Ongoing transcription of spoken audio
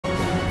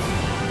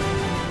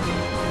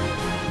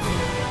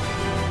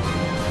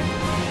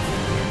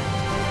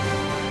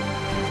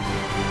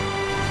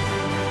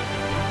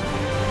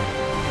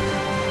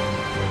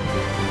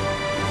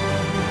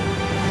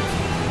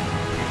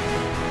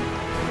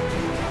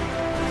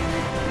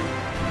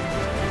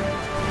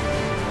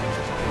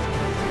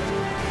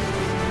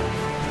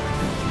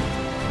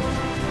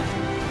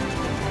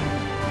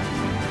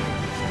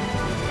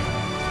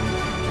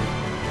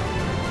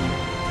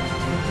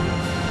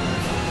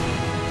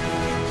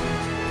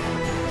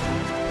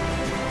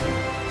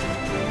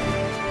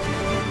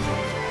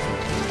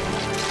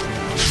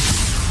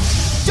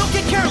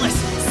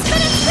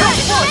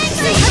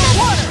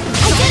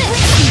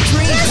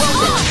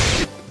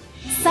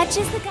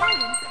is the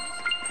guidance.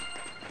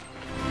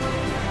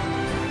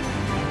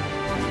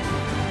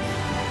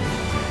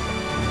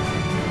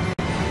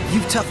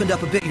 You've toughened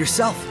up a bit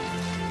yourself.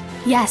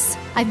 Yes,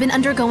 I've been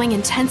undergoing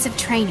intensive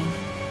training.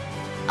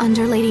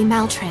 Under Lady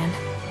Maltran.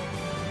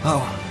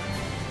 Oh,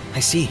 I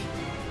see.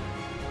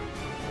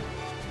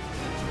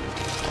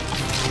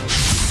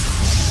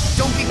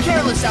 Don't get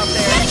careless out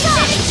there! Let go!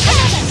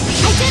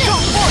 I did it! Go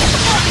for it!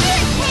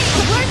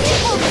 Where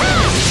people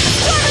pass!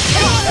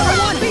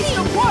 Everyone beats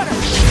the water!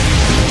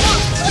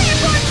 Clear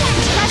vortex!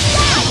 Press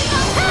down!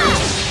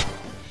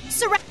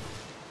 Surround.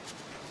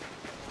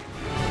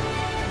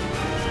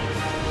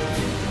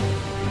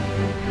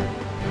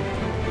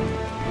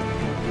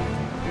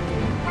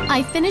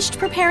 I finished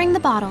preparing the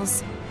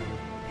bottles.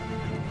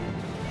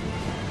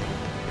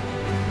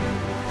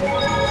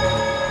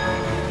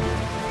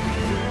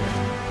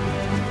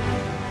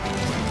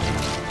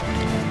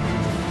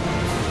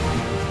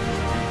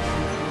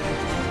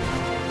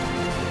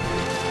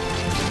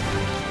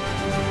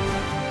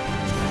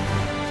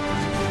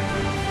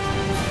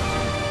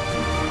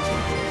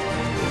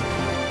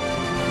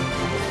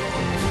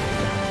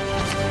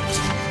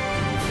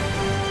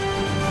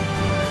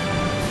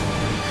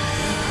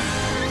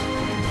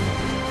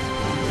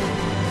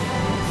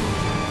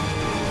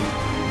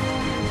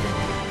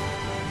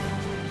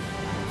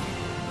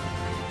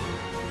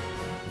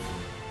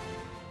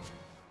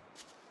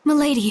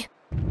 Milady.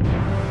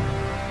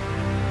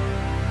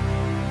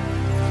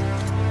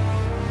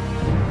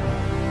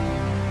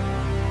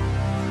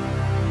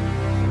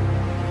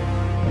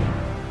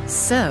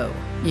 So,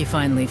 you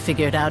finally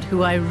figured out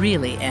who I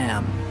really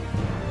am.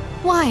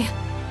 Why?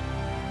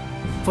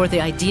 For the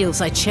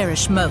ideals I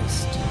cherish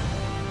most.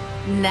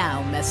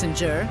 Now,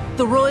 messenger,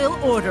 the royal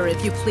order,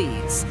 if you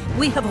please.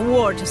 We have a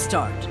war to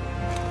start.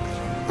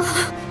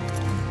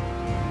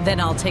 Then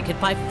I'll take it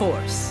by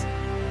force.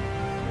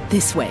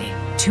 This way.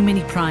 Too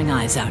many prying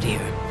eyes out here.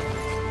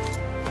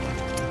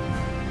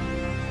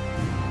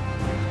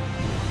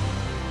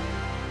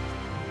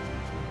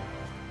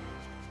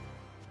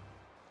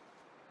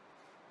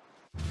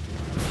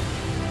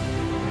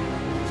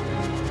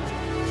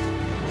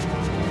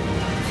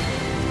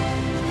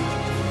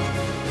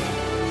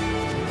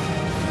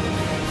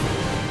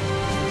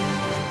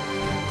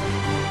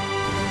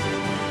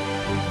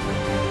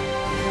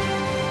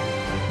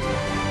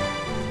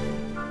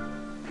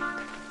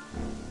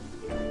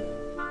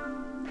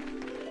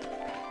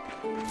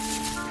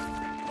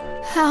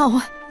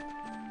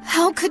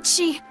 How could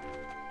she?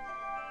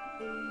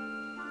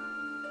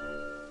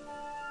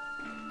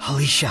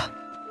 Alicia.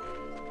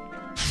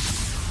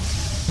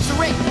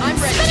 Zerg, I'm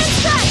ready. Spinning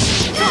strike!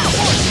 Now!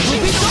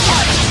 We'll beat the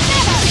water!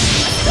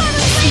 Storm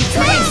of Fleet!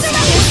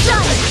 It's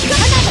done!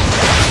 Another!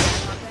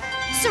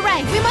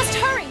 Zerg, we must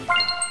hurry!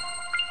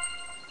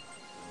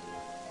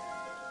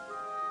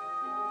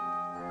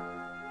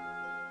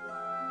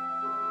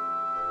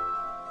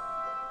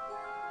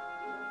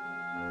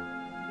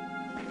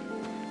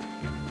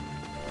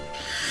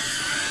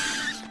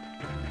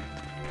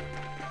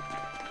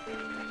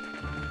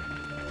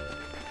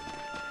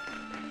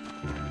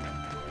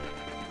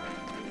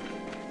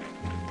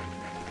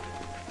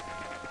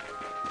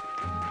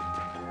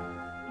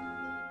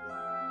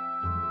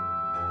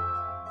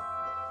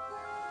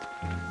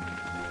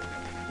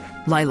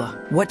 Lila,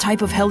 what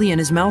type of Hellion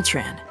is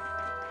Maltran?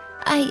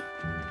 I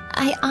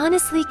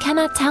honestly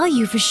cannot tell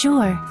you for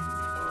sure.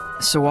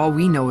 So all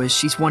we know is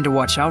she's one to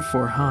watch out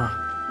for, huh?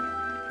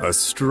 A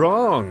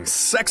strong,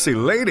 sexy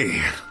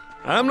lady.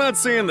 I'm not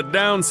seeing the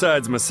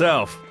downsides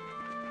myself.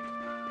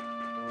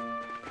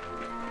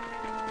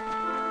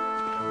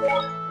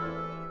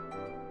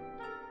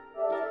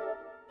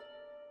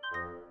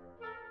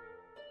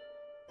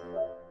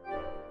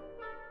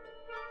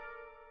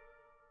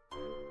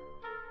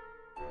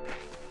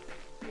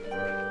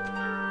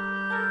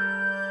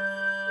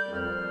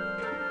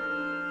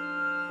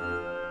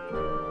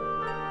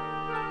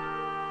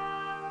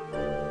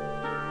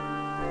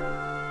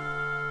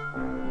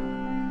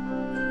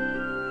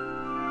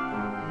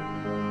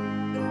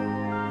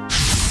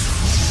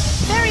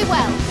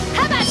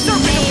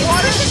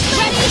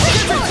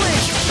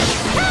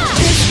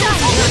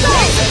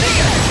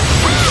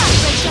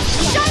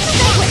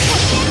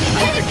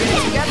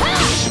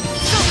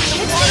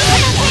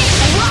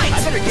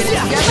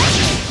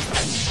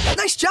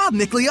 Nice job,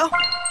 Nickleo!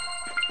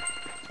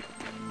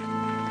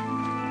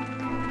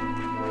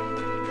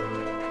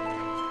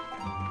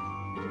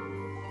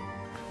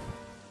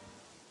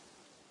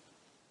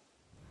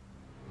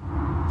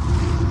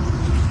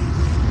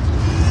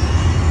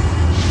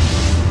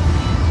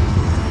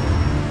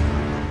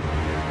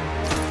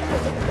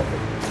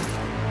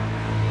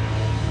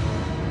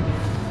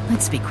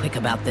 Let's be quick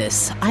about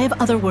this. I have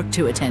other work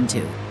to attend to.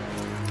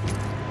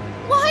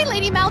 Why,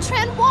 Lady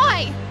Maltran,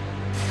 why?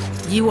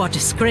 You are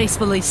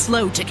disgracefully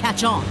slow to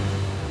catch on.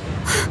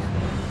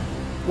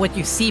 What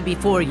you see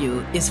before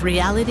you is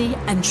reality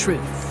and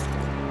truth.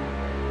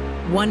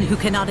 One who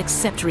cannot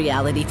accept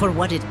reality for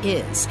what it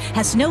is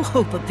has no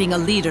hope of being a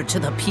leader to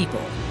the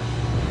people.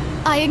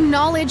 I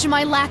acknowledge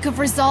my lack of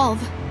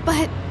resolve,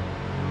 but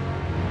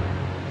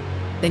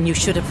Then you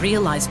should have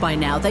realized by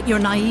now that your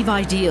naive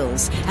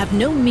ideals have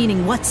no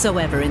meaning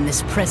whatsoever in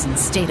this present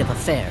state of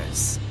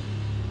affairs.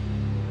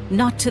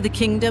 Not to the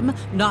kingdom,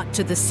 not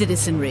to the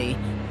citizenry,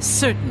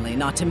 certainly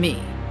not to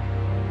me.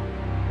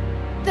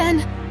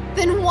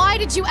 Then why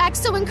did you act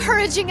so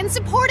encouraging and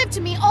supportive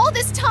to me all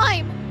this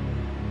time?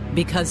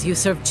 Because you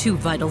serve two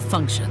vital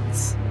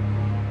functions.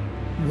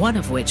 One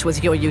of which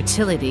was your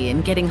utility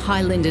in getting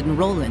Highland and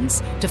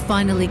Rollins to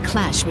finally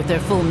clash with their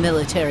full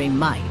military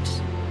might.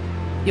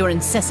 Your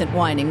incessant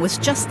whining was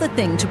just the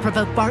thing to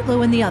provoke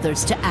Bartlow and the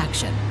others to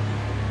action.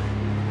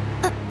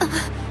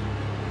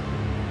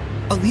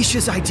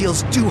 Alicia's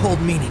ideals do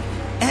hold meaning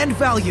and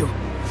value.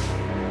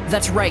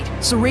 That's right.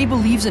 Saray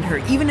believes in her,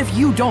 even if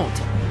you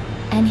don't.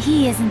 And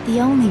he isn't the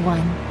only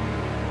one.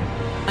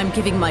 I'm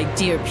giving my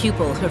dear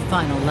pupil her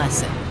final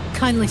lesson.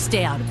 Kindly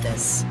stay out of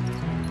this.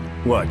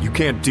 What, you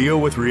can't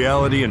deal with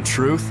reality and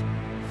truth?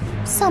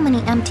 So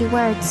many empty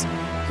words.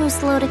 Who's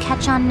slow to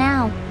catch on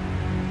now?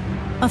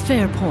 A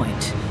fair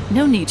point.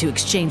 No need to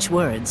exchange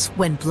words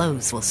when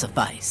blows will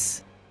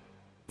suffice.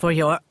 For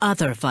your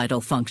other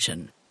vital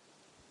function.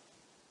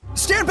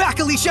 Stand back,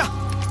 Alicia!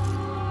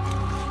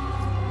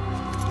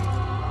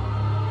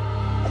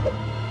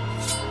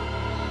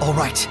 All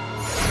right.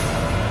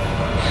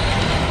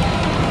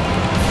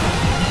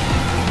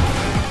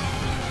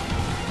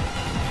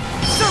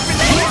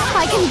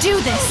 I can do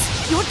this!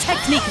 Your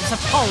technique is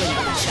appalling,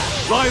 Alicia.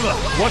 Lila,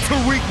 what's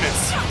her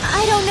weakness?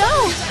 I don't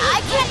know.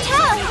 I can't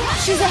tell.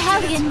 She's a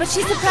Hellion, but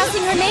she's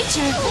suppressing her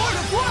nature.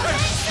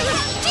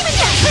 Demon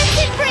Cat,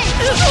 Crimson Bridge!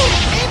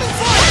 Aiming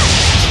for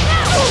it!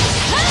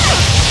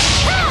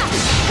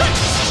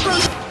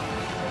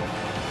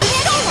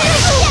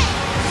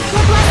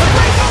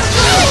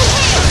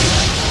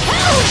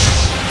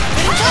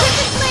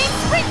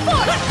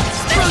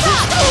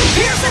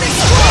 Pierce and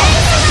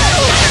explode!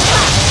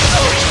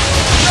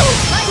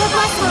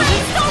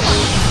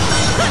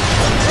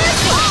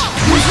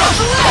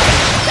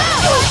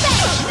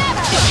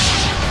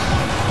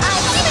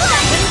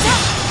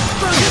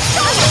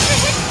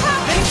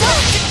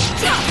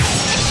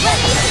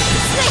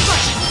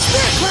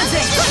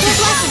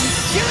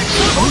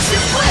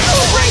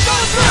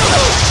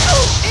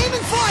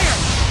 Aiming fire!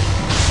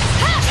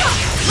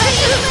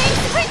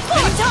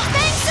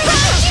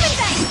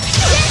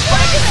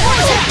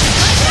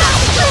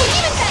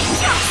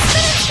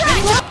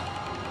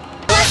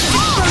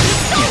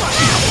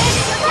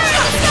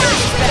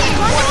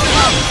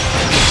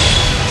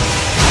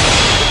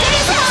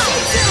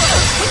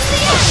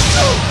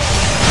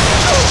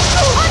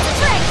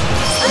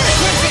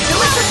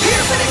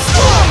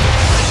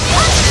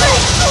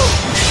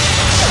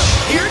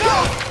 Here it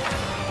goes!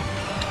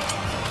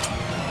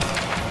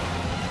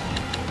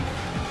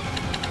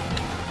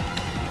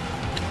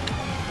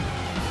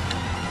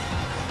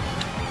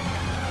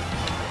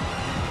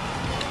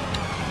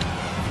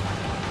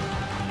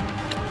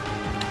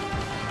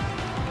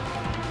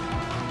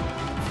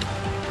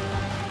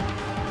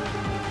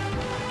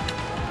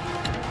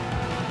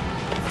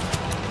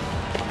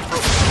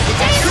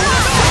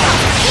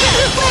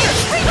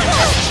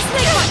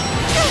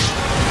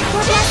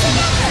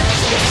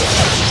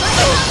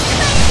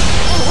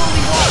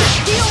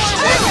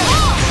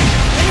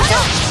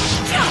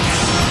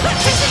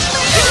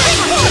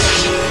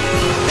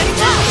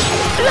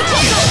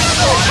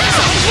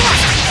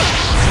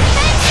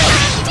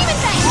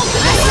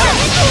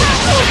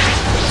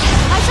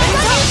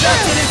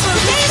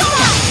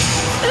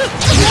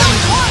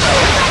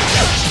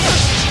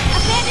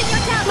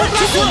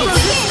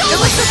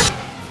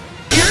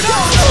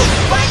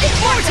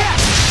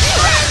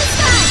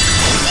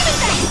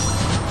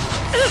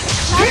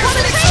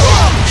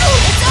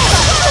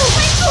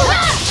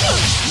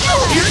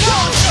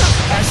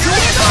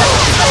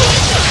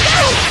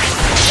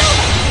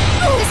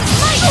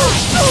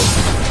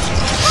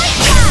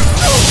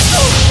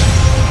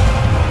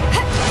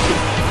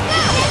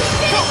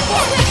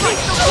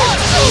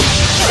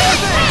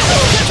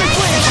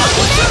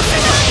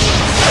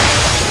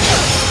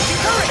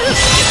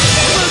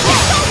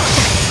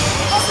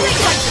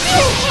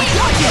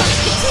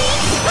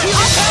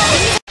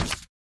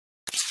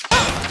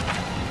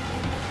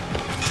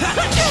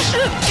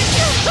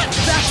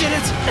 That did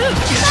it!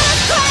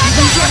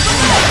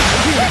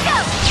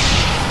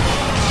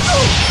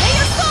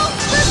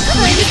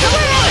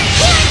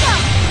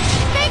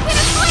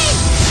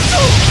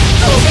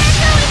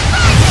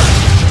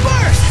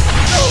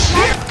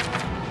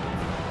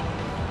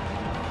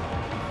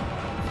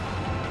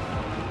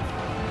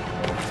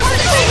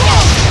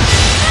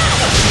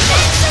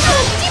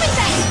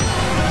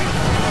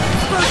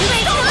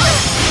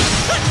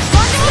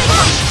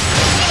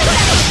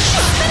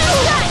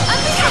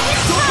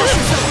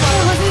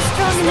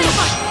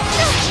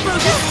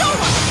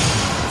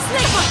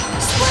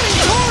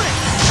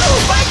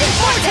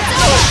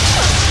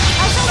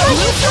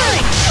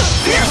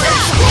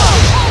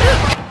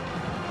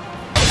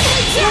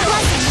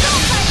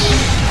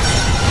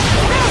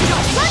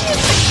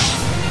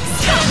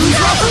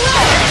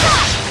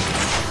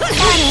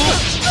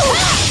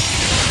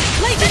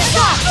 Lazy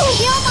stop!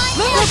 Heal my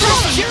heal!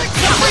 Here it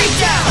comes! Break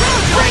down!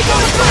 Break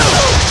on through!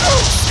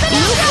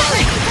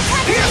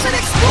 Pierce and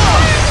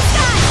explode!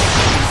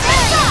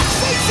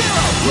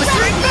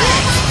 Blistering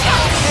back!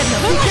 And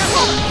now be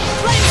careful!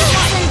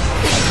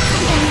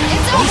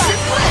 It's over!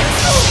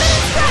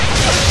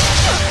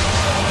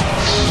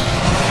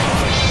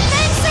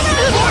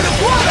 Lord of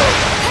water!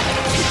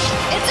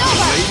 It's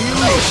over! Lady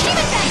Leash!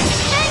 Demon Fang!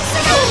 Thanks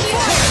for going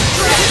for it!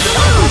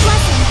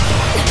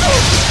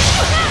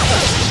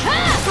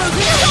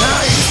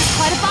 Nice! This is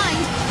quite a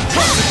bind!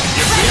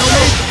 You feel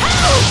me?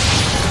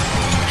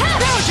 No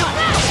mercy!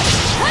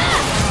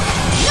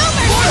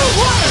 Lord of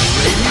water!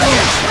 Lady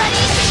Leash!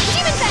 Ready?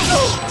 Demon Fang!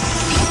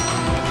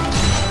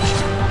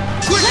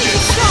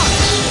 Quickness!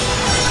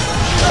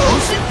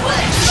 Ocean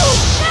Blitz!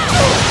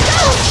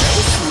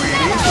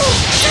 Sweetie!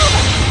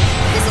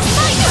 This is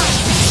my turn!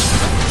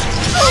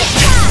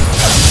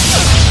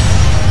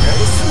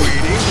 Hey,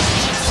 sweetie!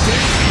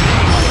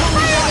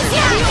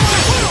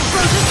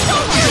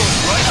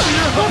 Right for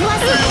your hook!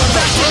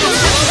 Back to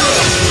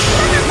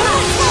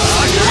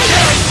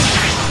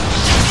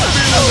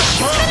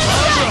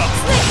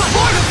the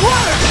Lord of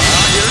water!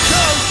 Here it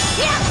goes!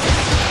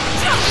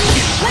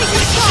 Wait for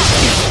it!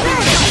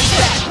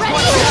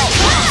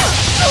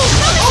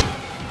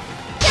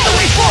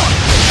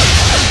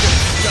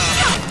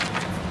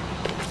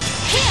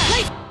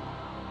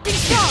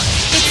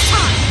 It's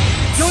time!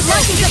 Your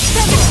life is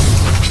ephemeral!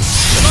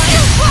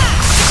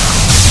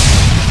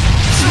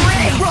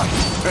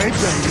 Hey,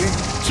 baby!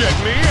 Check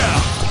me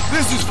out!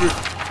 This is for...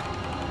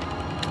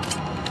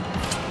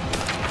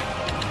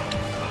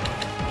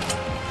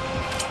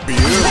 You?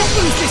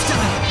 This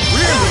time!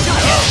 Really?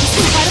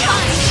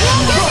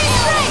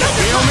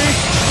 Feel me?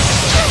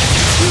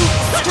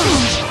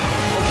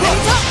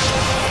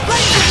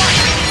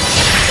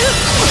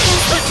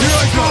 Here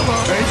I go!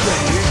 Hey,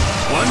 baby!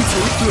 1,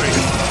 2,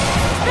 3.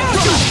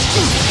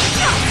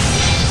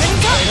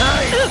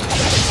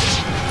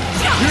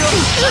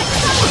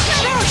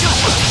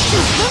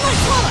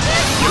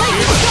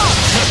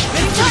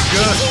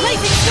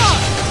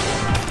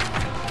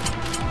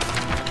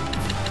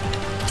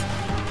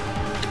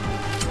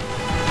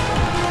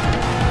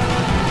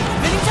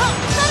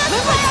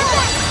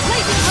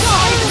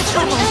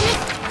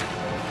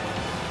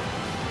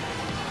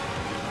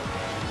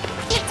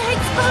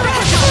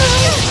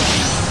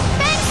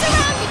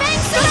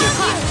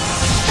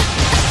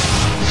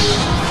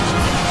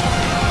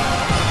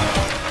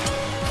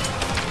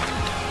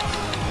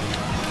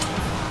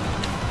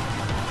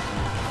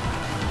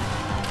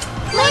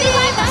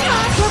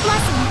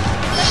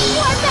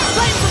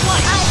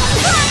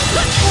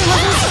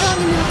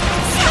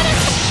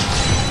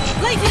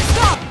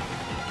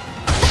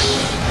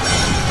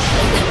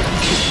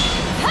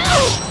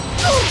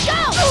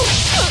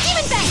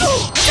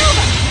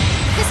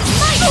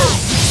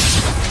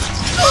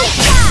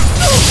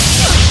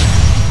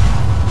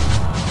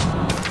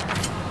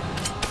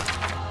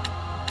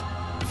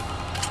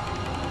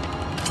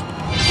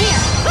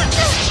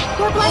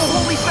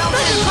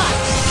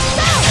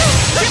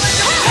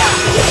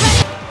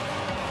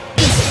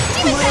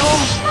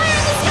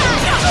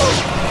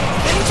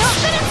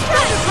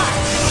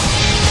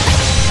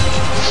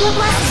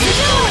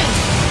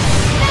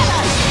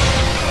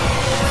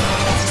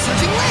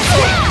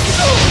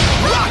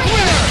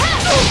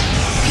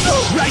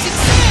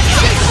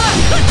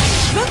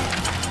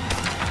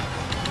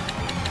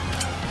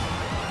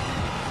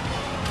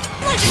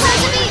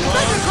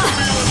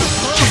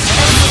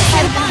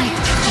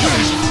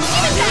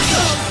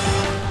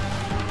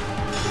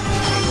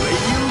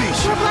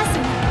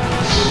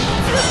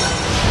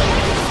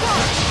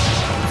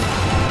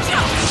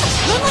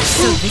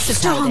 So this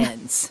is how it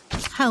ends.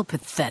 How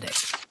pathetic.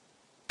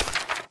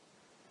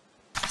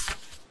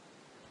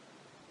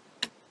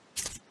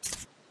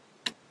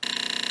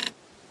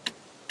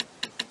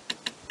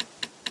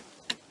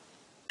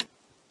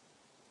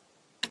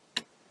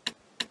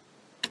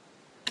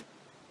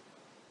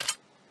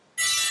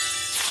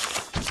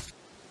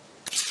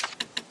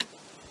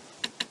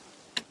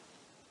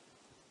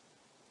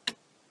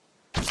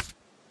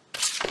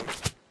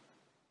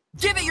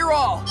 Give it your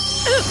all!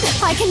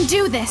 I can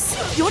do this!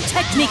 Your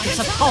technique is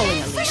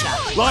appalling, Alicia.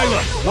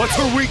 Lila, what's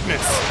her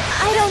weakness?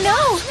 I don't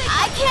know!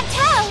 I can't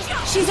tell!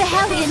 She's a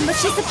Hellion, but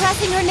she's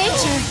suppressing her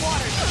nature.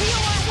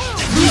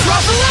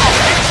 Drop her out!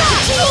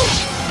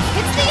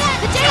 It's the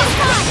end! The day is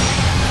gone!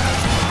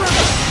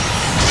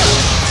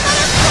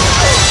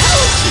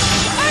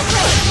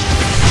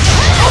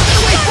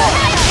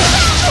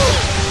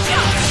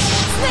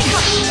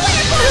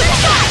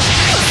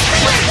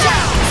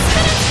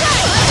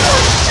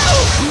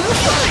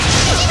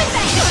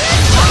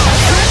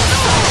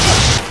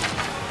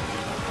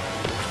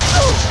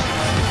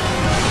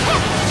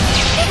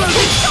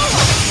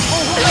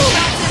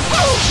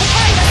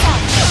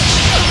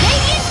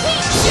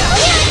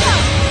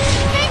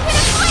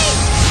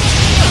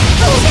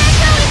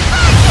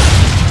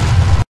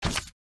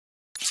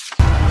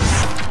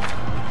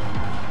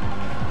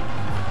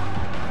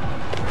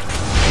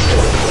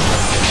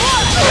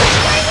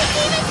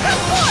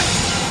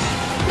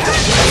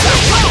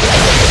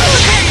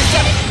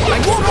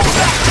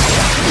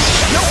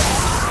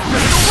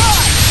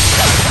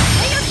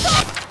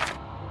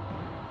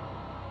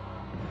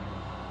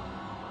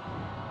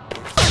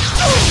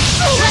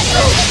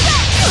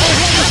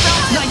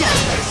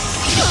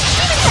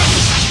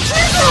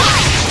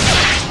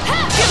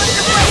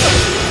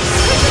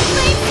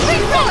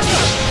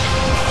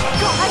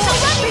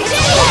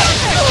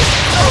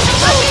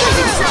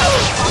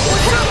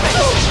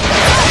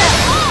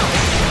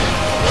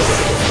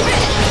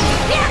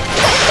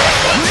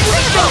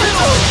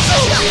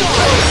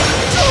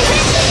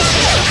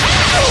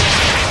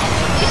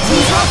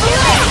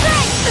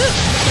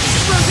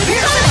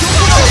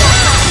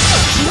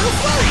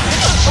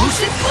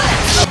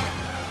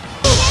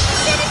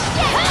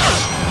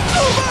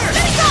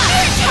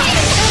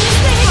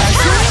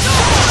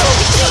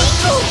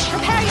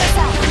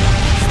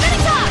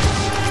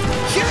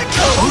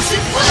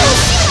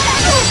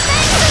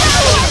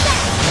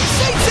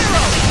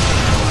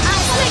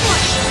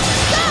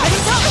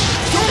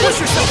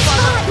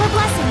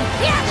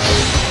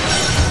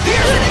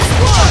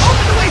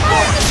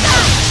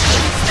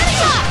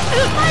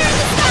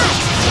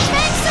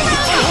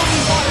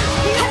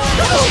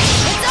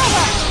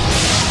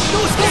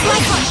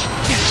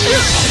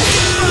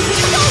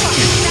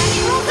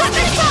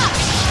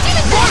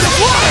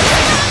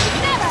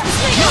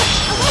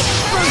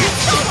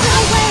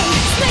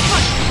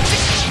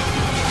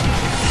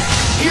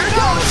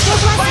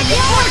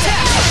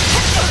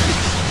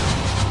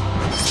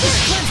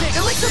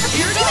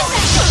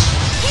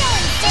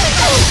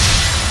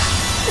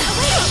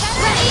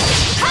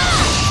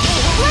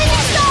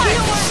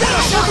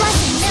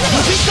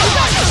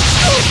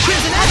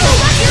 Crimson Echo!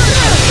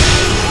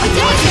 A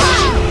dash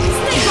line!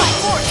 Snake on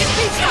 4,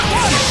 defeats that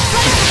one!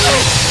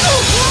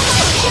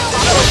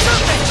 Double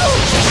serpent!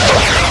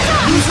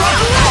 Use rock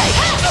away!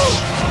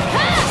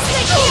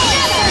 Snake on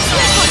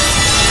snake on!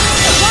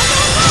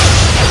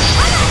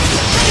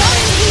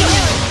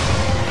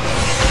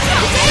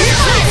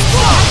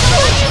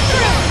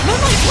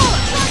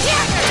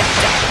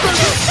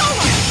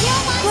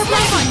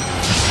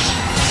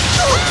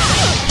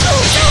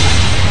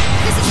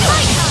 This is my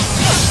time!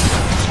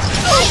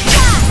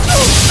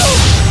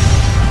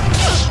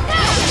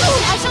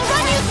 I shall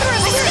run you through!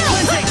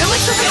 Cleansing!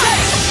 Electrification!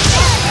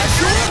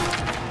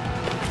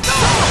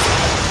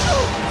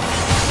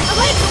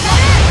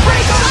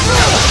 Break on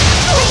through!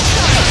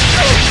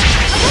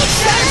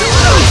 Shatter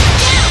loose!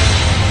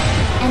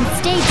 And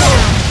stay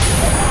down.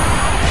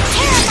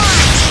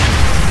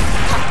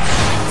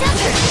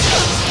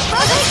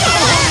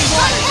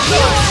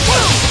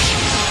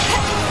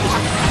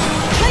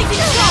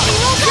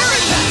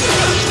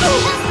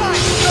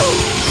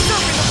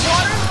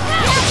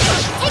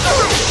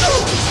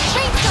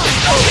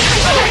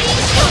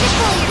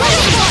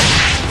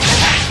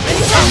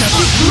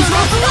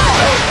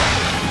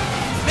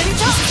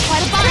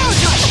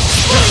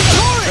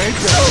 Hey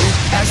baby,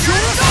 as your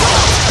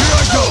assault! Here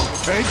I go!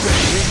 Hey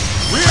baby,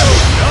 really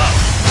up!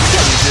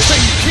 Can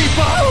you keep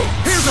up?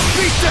 Here's a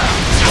beatdown!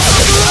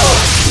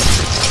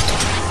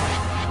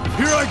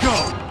 Here I go!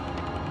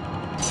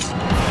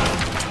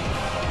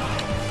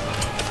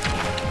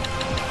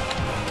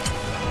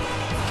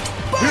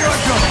 Here I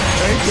go!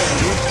 Hey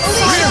baby,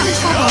 really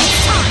up!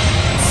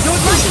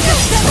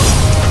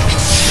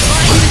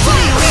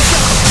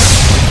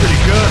 Pretty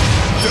good.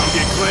 Don't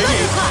get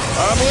clingy.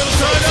 I'm a little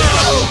tied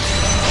up.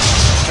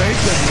 Hey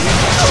baby,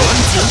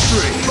 1, 2,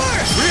 3.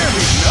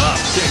 Really up.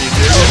 Can you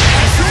do it?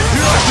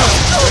 Here I go.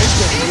 Hey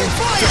baby,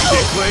 don't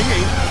get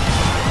clingy.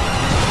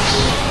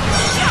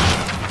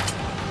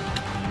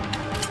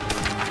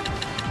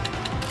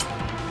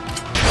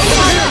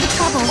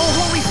 Oh,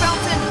 holy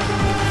fountain!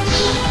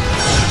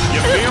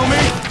 You feel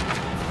me?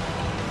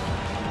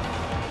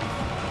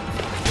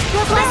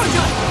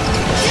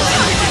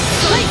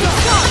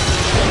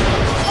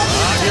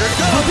 Here it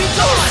goes! Be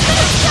gone!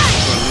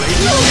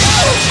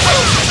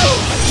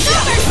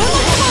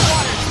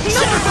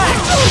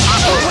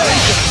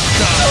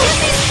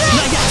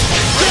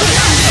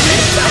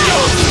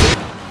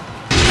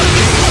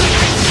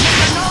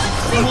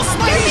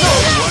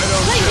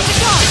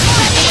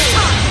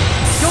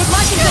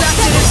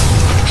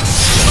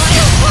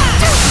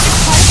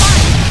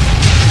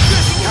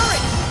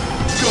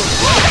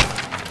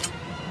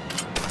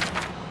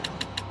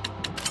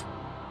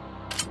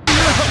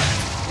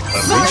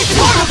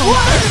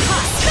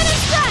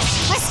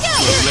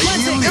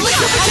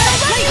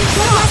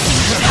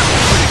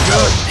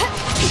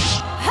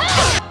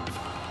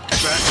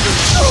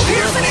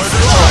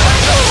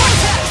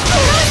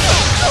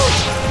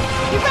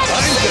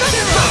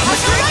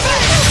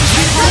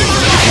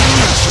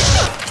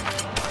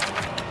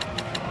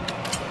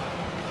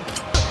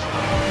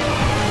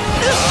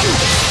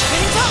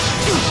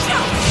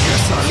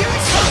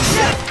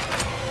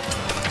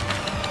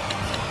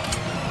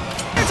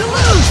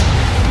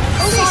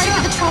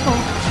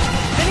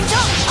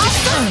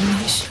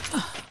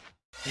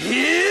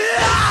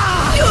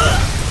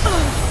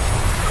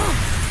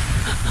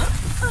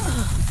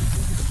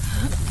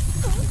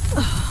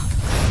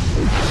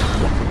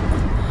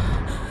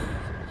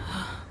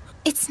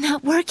 It's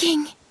not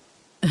working.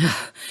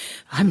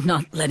 I'm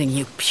not letting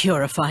you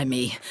purify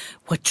me.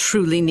 What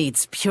truly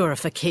needs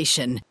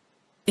purification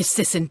is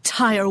this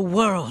entire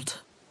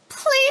world.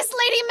 Please,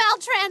 Lady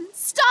Maltran,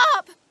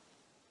 stop!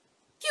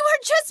 You are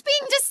just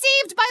being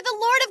deceived by the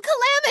Lord of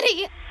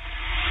Calamity!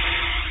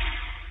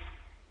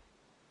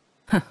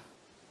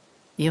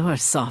 You're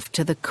soft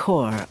to the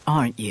core,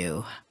 aren't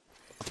you?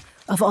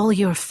 Of all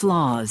your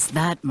flaws,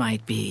 that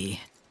might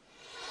be.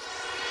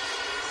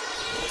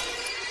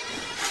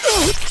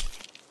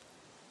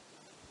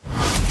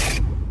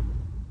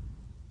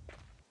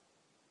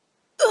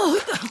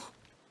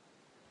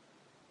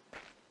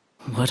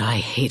 What I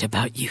hate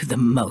about you the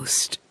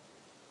most.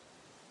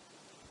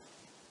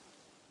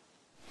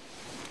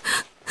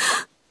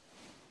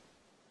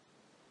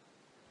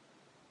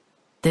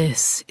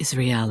 This is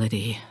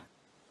reality,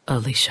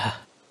 Alicia.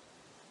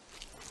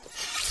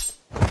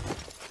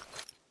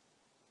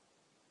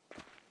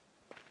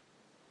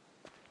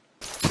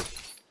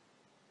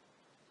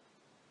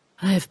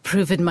 I have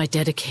proven my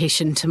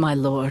dedication to my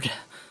lord.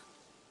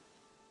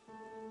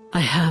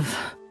 I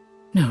have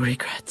no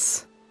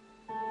regrets.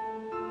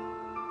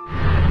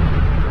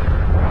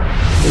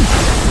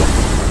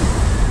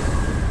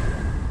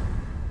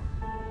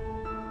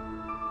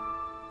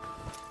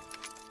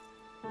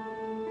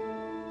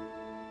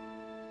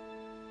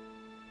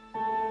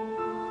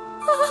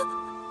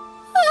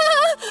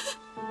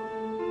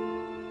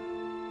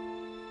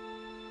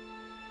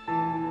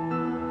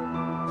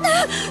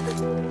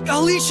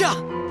 Alicia!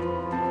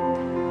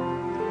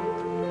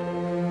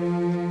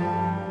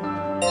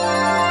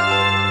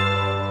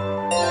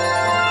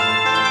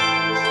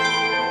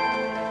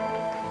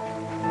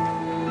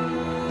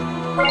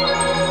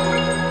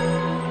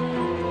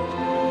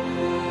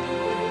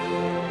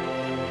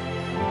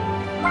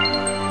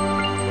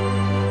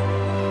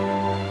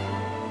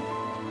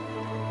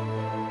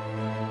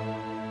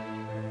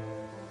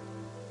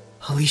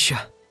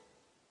 Alicia.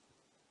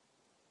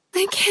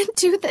 I can't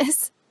do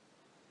this.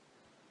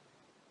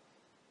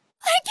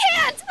 I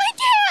can't!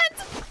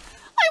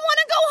 I want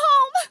to go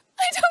home!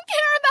 I don't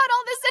care about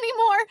all this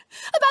anymore!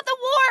 About the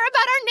war,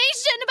 about our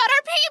nation, about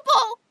our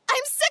people!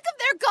 I'm sick of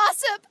their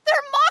gossip,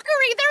 their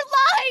mockery, their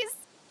lies!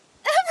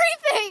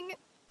 Everything!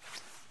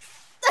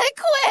 I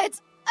quit!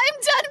 I'm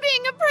done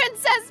being a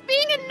princess,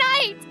 being a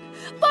knight!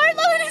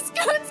 Barlow and his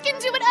goons can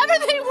do whatever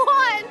they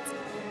want!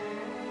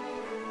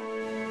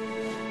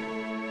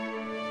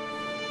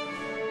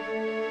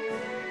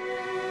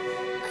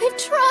 I've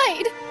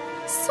tried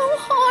so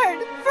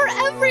hard for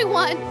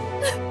everyone.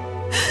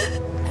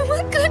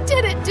 What good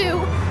did it do?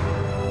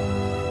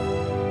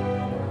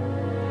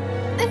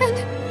 And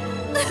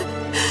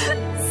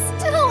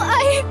still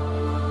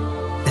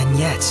And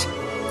yet,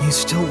 you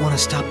still want to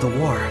stop the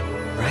war,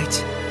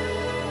 right?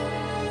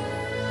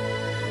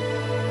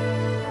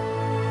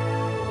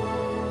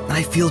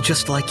 I feel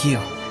just like you,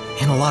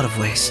 in a lot of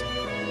ways.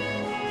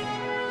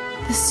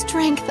 The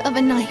strength of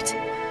a knight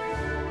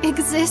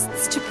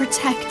exists to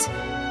protect.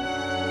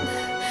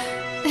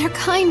 Their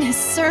kindness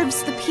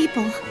serves the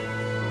people.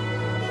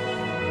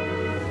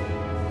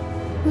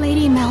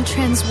 Lady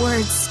Maltran's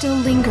words still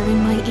linger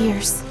in my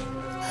ears.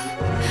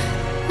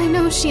 I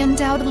know she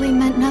undoubtedly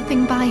meant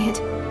nothing by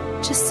it,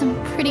 just some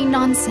pretty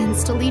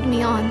nonsense to lead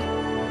me on.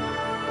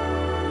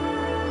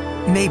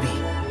 Maybe,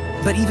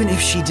 but even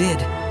if she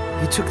did,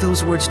 you took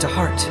those words to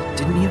heart,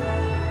 didn't you?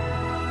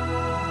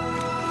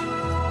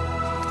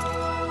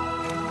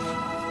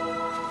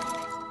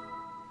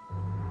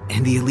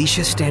 And the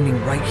Alicia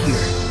standing right here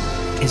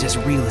is as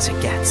real as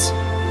it gets.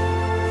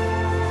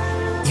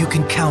 You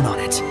can count on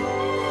it.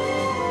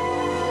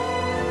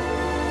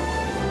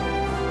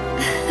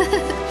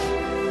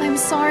 I'm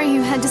sorry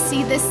you had to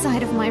see this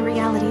side of my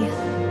reality.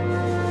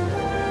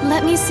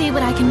 Let me see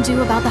what I can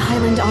do about the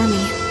Highland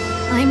Army.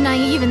 I'm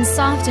naive and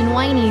soft and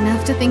whiny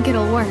enough to think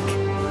it'll work.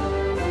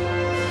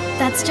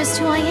 That's just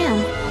who I am.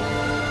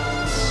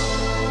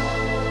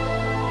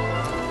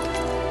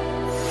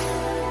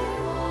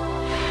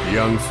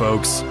 Young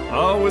folks,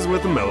 always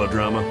with the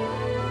melodrama.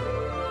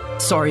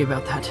 Sorry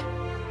about that.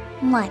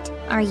 What?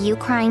 Are you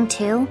crying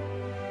too?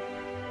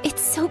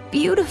 It's so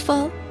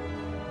beautiful.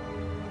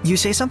 You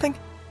say something?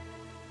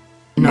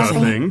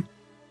 Nothing.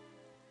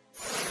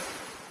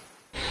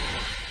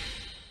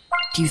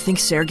 Do you think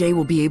Sergei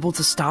will be able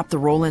to stop the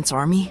Roland's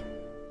army?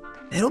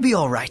 It'll be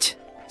alright.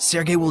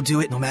 Sergei will do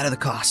it no matter the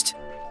cost.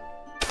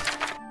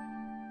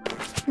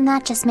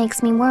 That just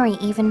makes me worry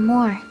even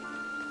more.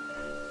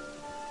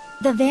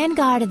 The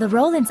vanguard of the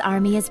Roland's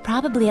army is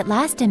probably at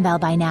Lastenbell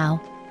by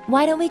now.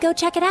 Why don't we go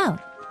check it out?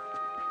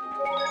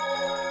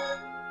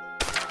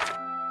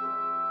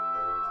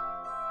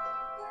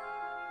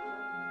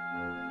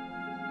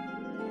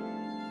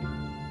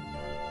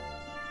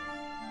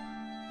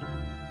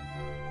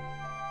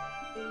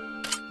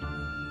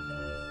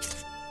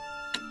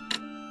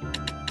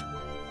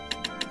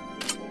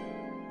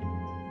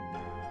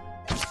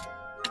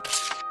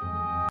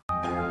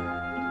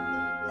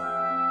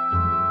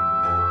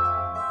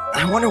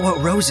 I wonder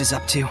what Rose is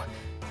up to.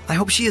 I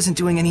hope she isn't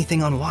doing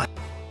anything unwise.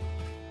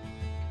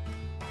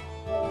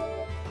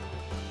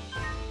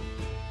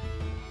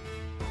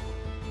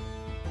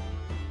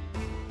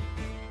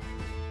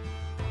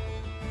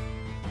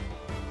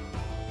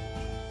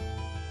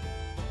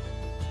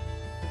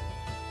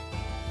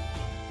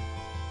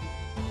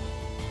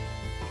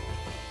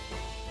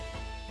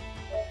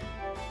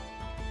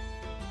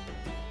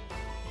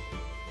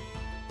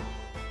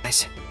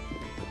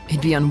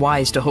 It'd be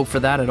unwise to hope for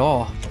that at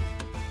all.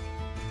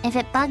 If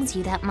it bugs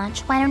you that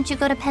much, why don't you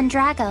go to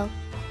Pendrago?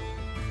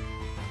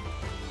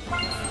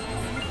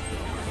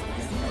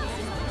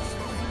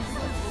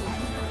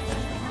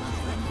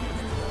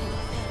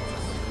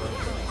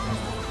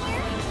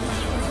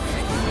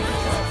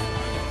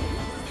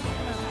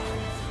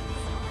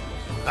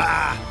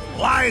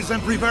 Lies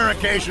and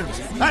prevarications.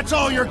 That's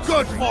all you're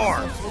good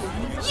for.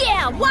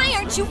 Yeah, why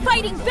aren't you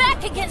fighting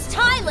back against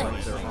Highland?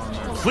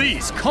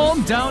 Please,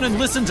 calm down and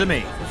listen to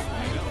me.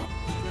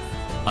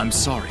 I'm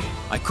sorry.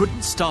 I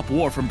couldn't stop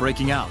war from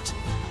breaking out.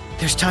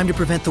 There's time to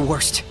prevent the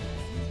worst.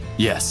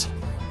 Yes.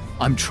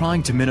 I'm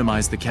trying to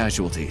minimize the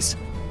casualties.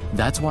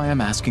 That's why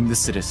I'm asking the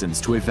citizens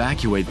to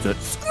evacuate the—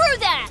 Screw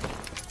that!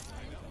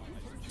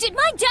 Did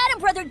my dad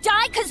and brother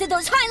die because of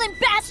those Highland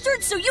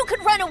bastards so you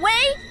could run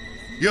away?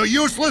 You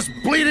useless,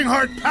 bleeding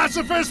heart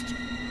pacifist!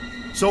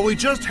 So we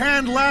just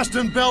hand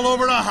Lastenbell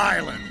over to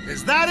Highland.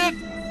 Is that it?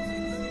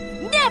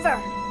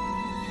 Never!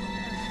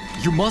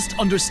 You must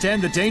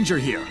understand the danger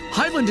here.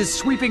 Highland is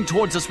sweeping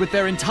towards us with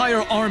their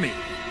entire army.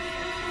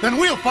 Then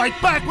we'll fight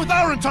back with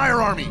our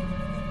entire army!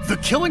 The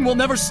killing will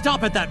never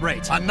stop at that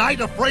rate. A knight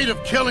afraid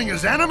of killing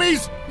his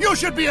enemies? You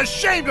should be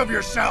ashamed of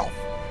yourself!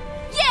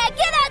 Yeah,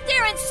 get out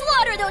there and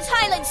slaughter those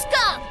Highland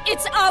scum!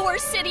 It's our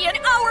city and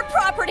our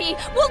property!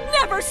 We'll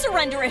never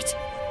surrender it!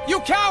 You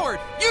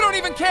coward! You don't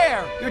even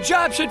care! Your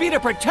job should be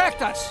to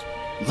protect us!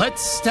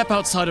 Let's step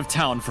outside of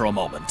town for a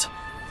moment.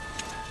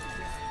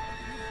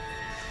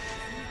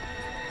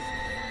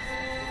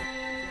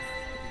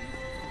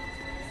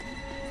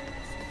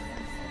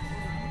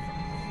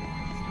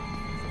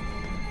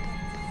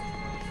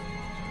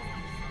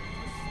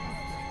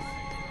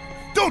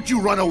 Don't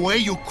you run away,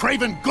 you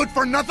craven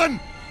good-for-nothing!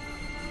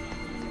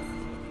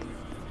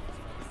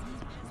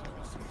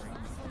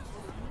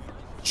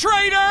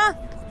 Traitor!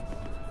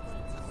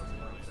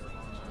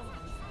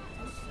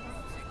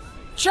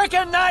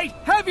 Chicken Knight,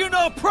 have you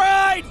no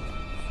pride?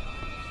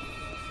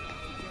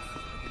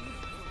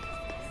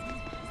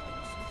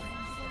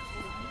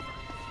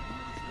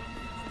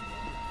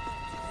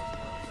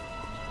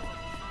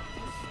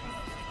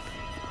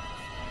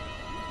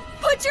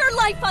 Put your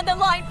life on the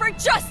line for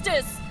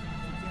justice!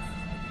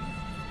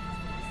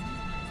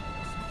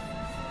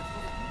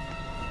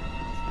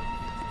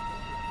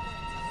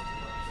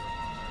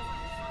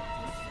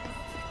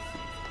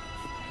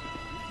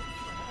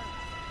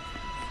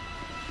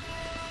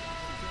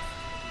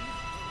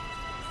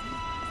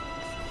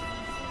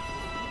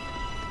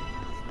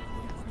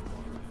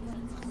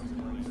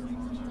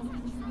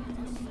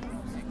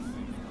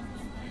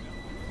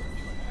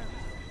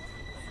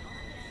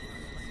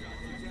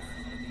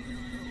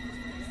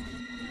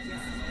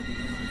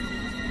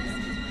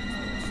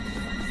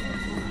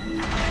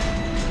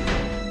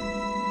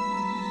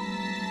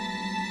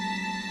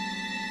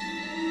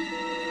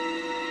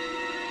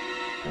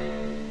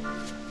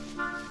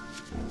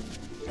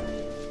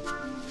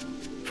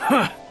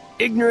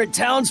 Ignorant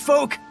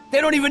townsfolk?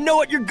 They don't even know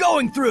what you're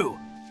going through!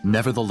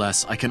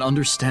 Nevertheless, I can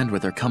understand where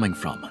they're coming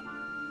from.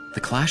 The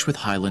clash with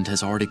Highland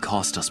has already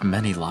cost us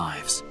many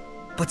lives.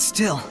 But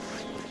still...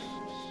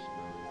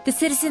 The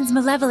citizens'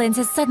 malevolence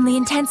has suddenly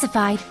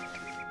intensified.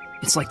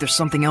 It's like there's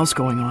something else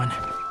going on.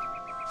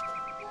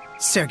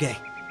 Sergei,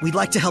 we'd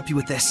like to help you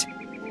with this.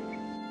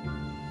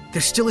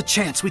 There's still a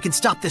chance we can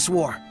stop this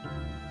war.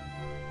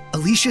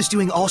 Alicia's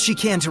doing all she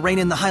can to rein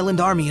in the Highland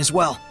army as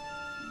well.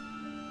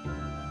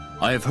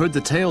 I have heard the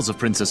tales of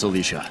Princess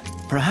Alicia.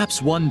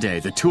 Perhaps one day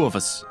the two of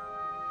us...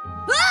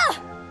 Ah!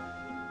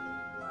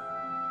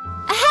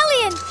 A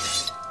Hellion!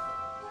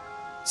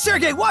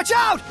 Sergei, watch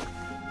out!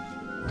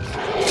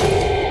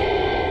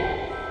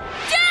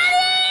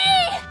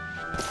 Daddy!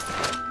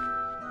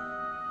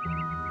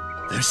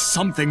 There's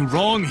something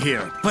wrong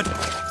here, but...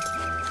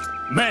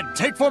 Men,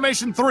 take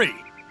formation 3!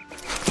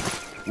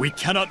 We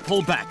cannot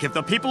pull back if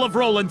the people of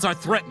Rollins are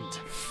threatened.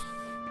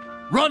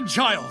 Run,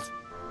 child!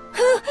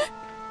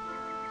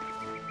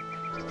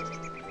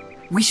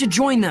 We should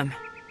join them.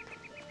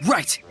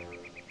 Right!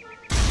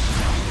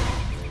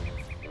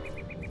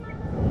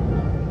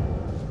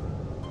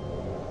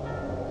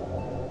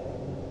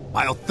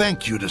 I'll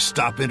thank you to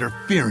stop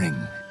interfering.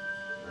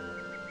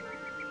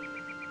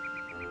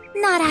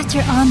 Not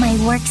after all my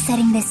work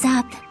setting this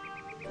up.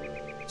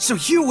 So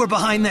you were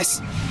behind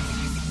this!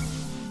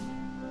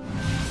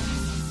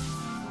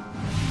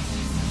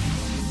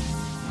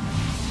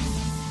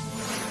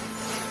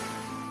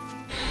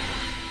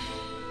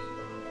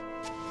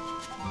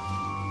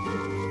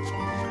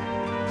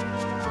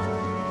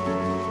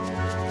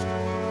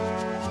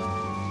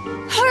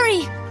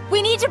 Hurry!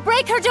 We need to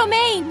break her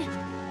domain!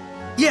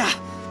 Yeah,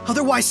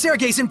 otherwise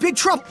Sergei's in big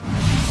trouble!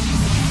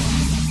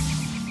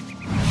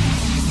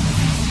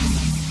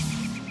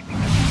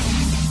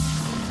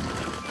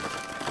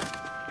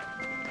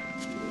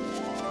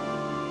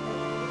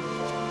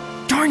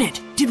 Darn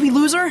it! Did we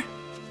lose her?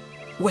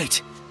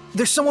 Wait,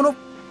 there's someone over...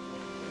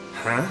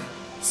 Huh?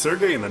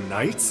 Sergei and the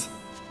Knights?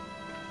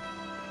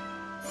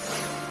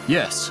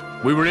 Yes,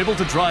 we were able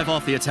to drive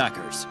off the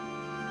attackers.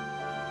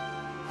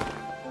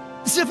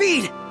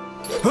 Zavid!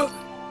 Huh?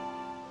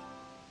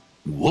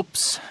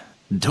 Whoops.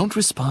 Don't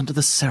respond to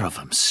the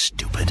Seraphim,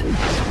 stupid.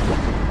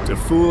 To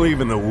fool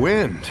even the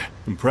wind.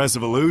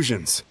 Impressive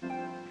illusions.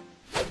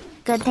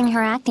 Good thing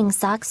her acting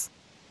sucks.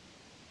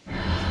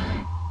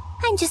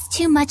 I'm just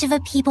too much of a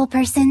people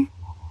person.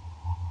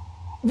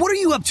 What are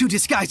you up to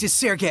disguised as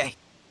Sergei?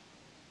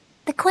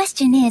 The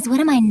question is, what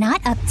am I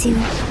not up to?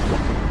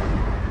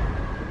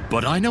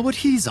 But I know what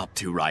he's up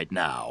to right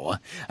now,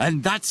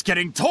 and that's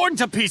getting torn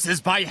to pieces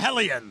by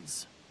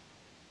Hellions!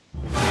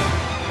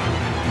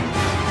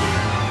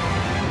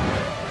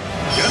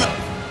 Get up!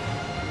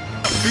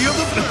 Feel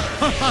the...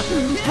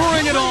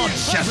 Bring it on,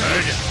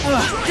 Shepard!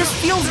 This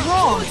feels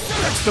wrong!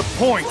 That's the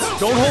point!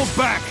 Don't hold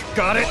back!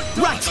 Got it?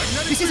 Right!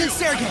 This isn't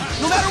Sergei,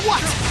 no matter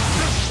what!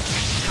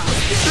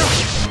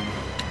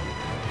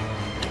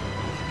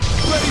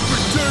 Ready for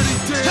dirty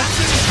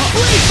dancing?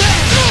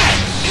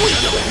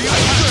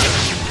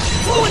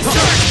 Fluid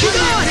Surge! Get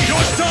on!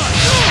 You're done!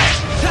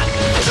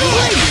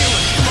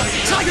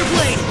 Tiger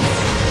Blade!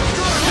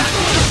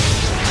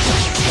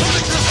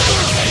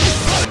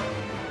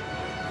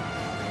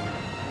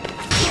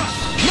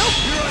 Nope!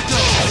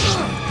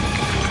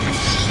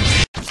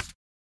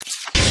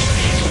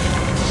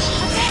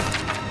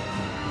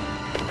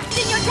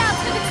 In your doubts,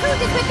 for the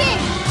truth is within!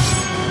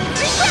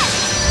 Refresh!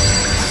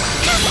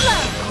 Tesla!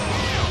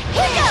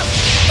 Here goes!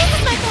 This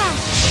is my path!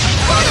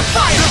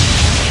 Fire!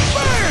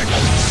 Burn!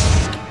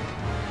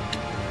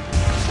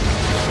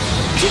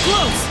 Too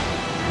close!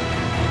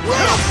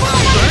 Burning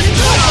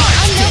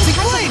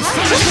flames!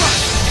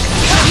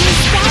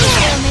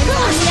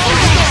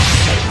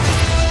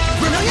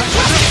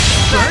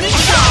 Burning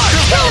charge!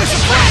 Pillars of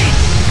flame!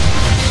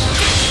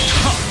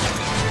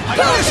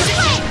 Pillars of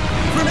flame!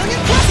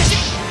 Vermilion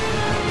crescent!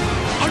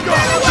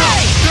 Burn away!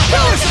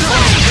 Pillars of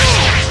flame!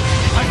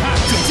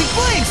 Dancing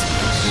flames!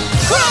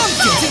 Crown!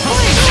 Dancing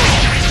flames!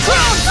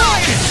 Crown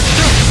fire!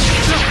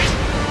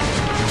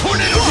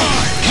 Tornado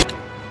drive!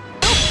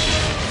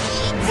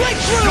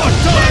 Breakthrough!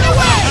 Burn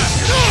away!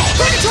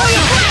 Purgatory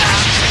of fire!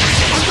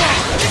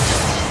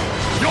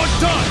 You're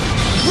done!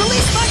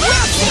 Release my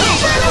grasp!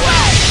 Burn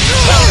away!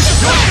 Pillars of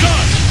flame! You're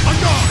done! I'm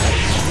gone!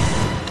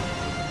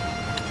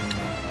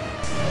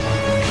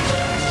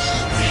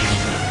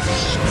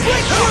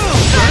 Breakthrough!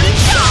 Burning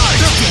charge!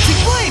 Dancing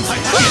flames!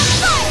 Crown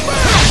fire!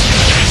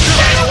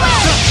 Burn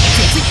away!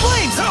 Dancing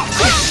flames!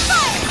 Crown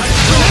fire!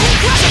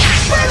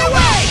 Burn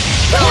away!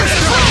 Pillars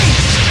of flame!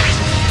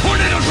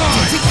 Tornado drive!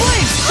 Dancing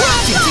flames!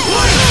 Dancing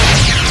flames!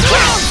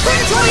 Crown!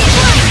 Purgatory of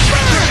flame!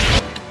 Burn!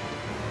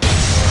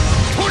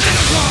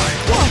 Tornado drive!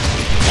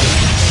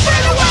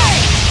 Burn away!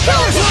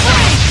 Pillars of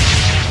flame!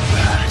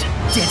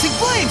 Dancing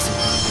flames!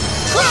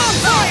 Crown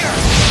fire!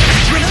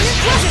 Brilliant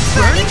crescent!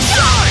 Burning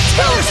charge!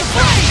 Pillars of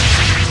flame!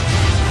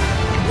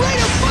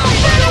 Rate of fire!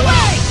 Burn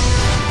away!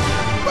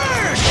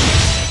 Burn!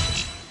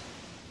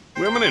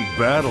 Women in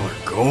battle are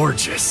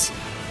gorgeous.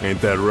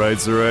 Ain't that right,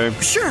 Saray?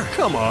 Sure.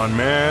 Come on,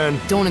 man.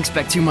 Don't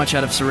expect too much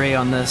out of Saray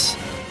on this.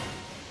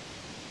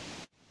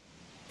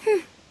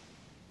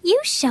 You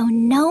show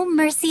no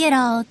mercy at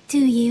all, do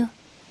you?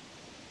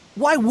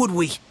 Why would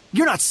we?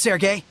 You're not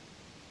Sergei.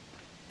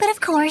 But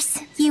of course,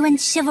 you and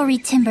chivalry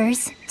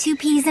timbers, two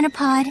peas in a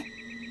pod.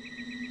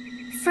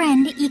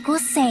 Friend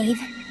equals save,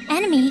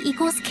 enemy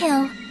equals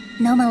kill,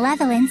 no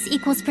malevolence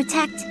equals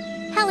protect,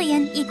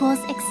 Hellion equals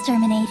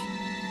exterminate.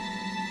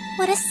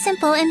 What a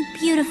simple and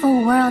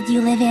beautiful world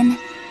you live in.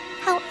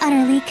 How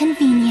utterly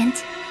convenient.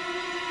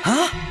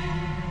 Huh?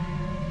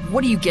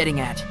 What are you getting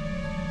at?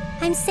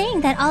 I'm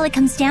saying that all it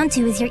comes down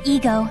to is your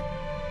ego.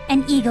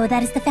 An ego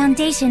that is the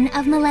foundation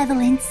of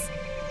malevolence.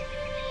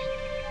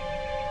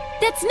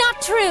 That's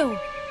not true!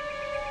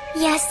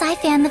 Yes, I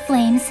fan the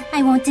flames,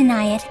 I won't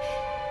deny it.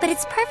 But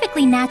it's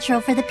perfectly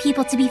natural for the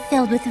people to be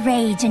filled with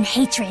rage and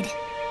hatred.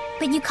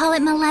 But you call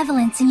it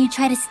malevolence and you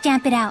try to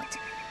stamp it out.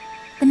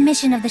 The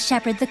mission of the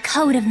Shepherd, the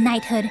code of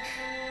knighthood.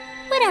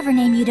 Whatever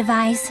name you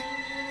devise,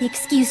 the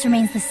excuse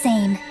remains the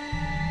same.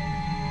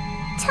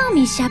 Tell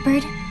me,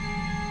 Shepherd,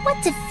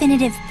 what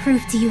definitive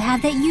proof do you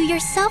have that you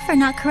yourself are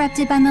not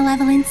corrupted by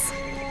malevolence?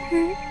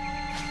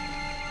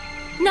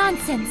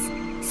 Nonsense!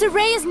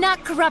 Saray is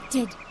not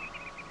corrupted!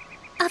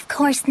 Of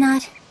course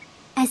not.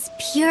 As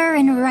pure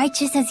and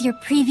righteous as your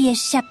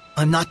previous Shepherd.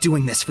 I'm not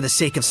doing this for the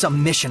sake of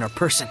some mission or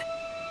person.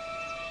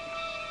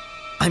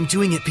 I'm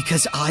doing it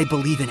because I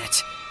believe in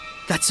it.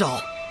 That's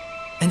all.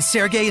 And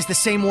Sergei is the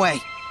same way.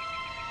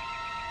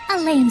 A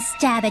lame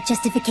stab at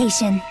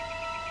justification.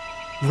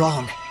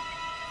 Wrong.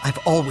 I've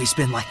always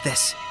been like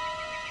this.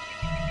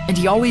 And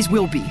he always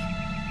will be.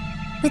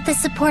 With the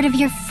support of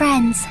your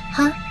friends,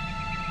 huh?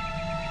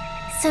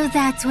 So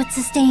that's what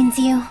sustains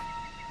you.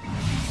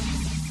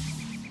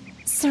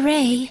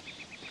 Saray.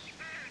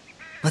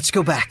 Let's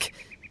go back.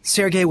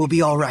 Sergei will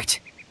be all right.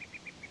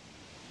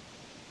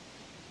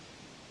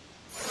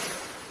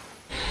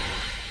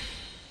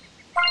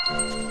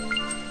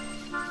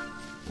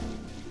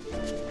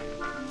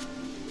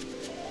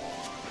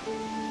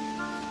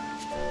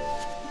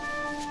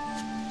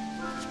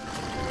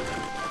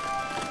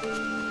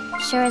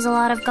 Sure is a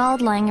lot of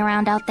gold lying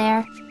around out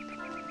there.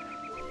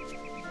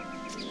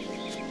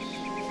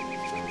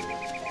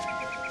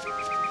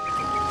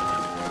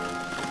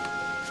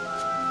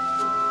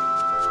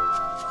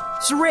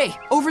 Saray,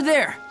 over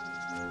there!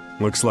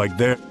 Looks like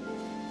they're...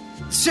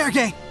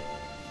 Sergei!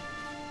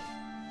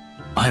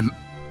 I'm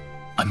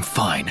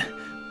fine.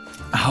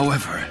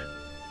 However...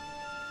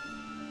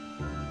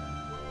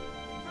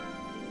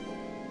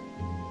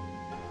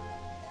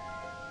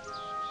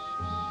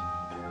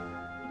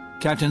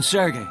 Captain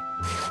Sergei,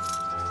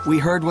 we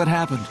heard what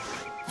happened.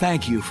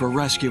 Thank you for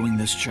rescuing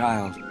this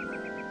child.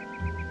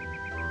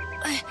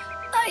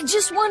 I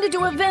just wanted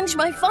to avenge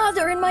my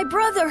father and my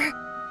brother.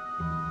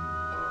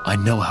 I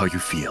know how you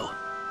feel.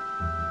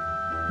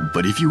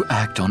 But if you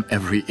act on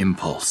every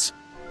impulse,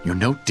 you're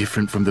no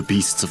different from the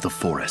beasts of the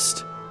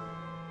forest.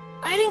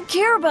 I didn't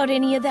care about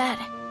any of that.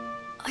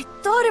 I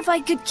thought if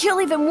I could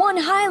kill even one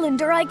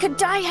Highlander, I could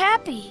die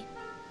happy.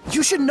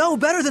 You should know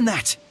better than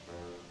that.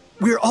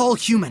 We're all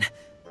human.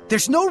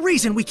 There's no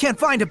reason we can't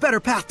find a better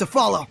path to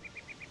follow.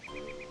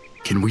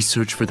 Can we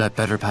search for that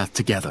better path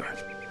together,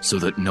 so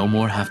that no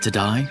more have to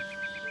die?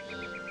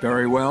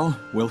 Very well.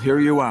 We'll hear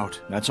you out.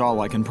 That's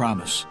all I can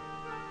promise.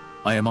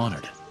 I am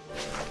honored.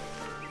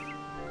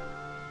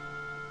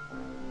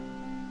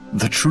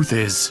 The truth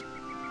is,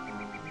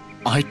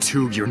 I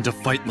too yearn to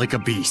fight like a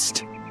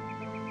beast.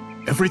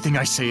 Everything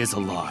I say is a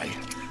lie.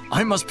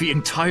 I must be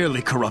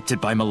entirely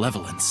corrupted by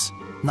malevolence.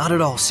 Not at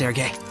all,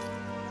 Sergei.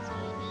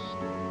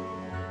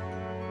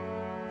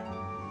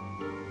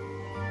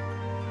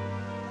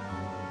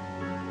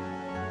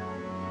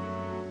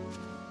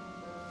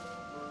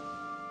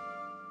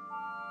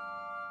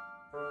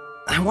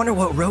 I wonder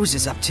what Rose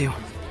is up to.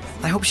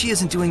 I hope she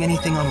isn't doing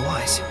anything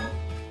unwise.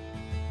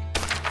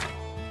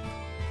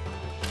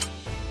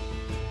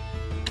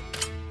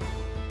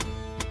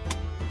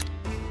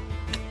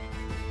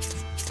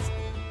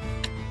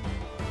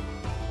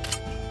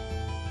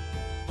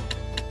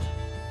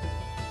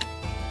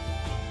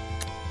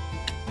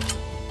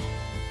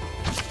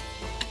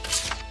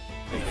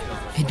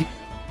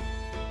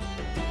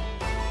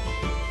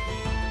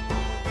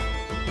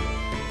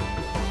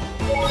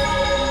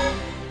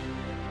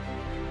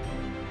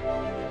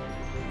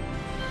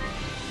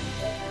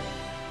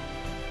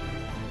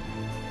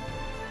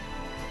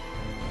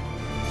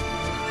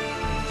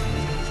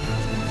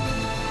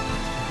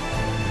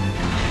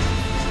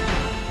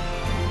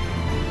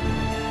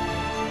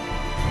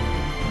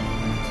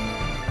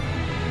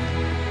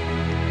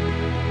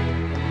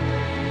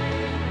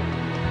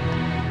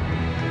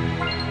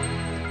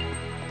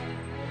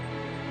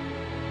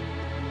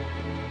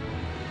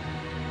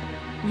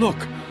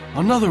 Look,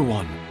 another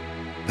one.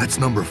 That's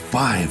number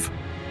 5.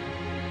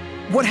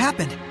 What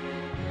happened?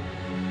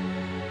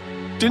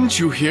 Didn't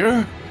you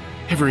hear?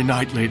 Every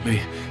night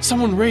lately,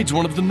 someone raids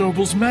one of the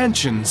nobles'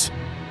 mansions.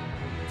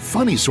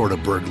 Funny sort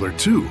of burglar,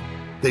 too.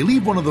 They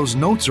leave one of those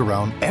notes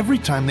around every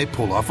time they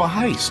pull off a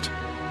heist.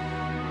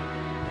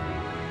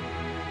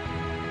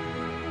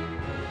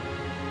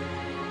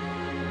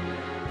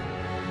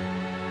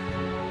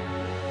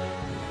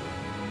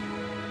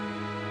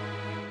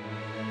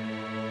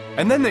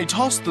 And then they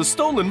tossed the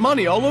stolen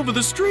money all over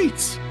the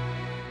streets.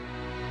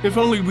 If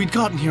only we'd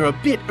gotten here a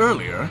bit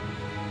earlier,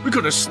 we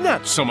could have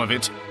snatched some of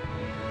it.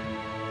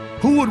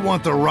 Who would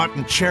want the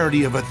rotten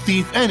charity of a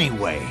thief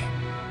anyway?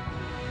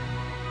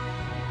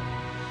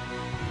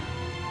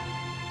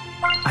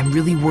 I'm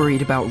really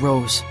worried about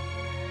Rose.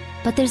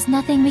 But there's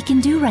nothing we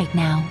can do right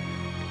now.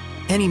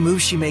 Any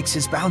move she makes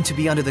is bound to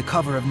be under the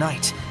cover of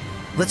night.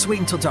 Let's wait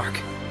until dark.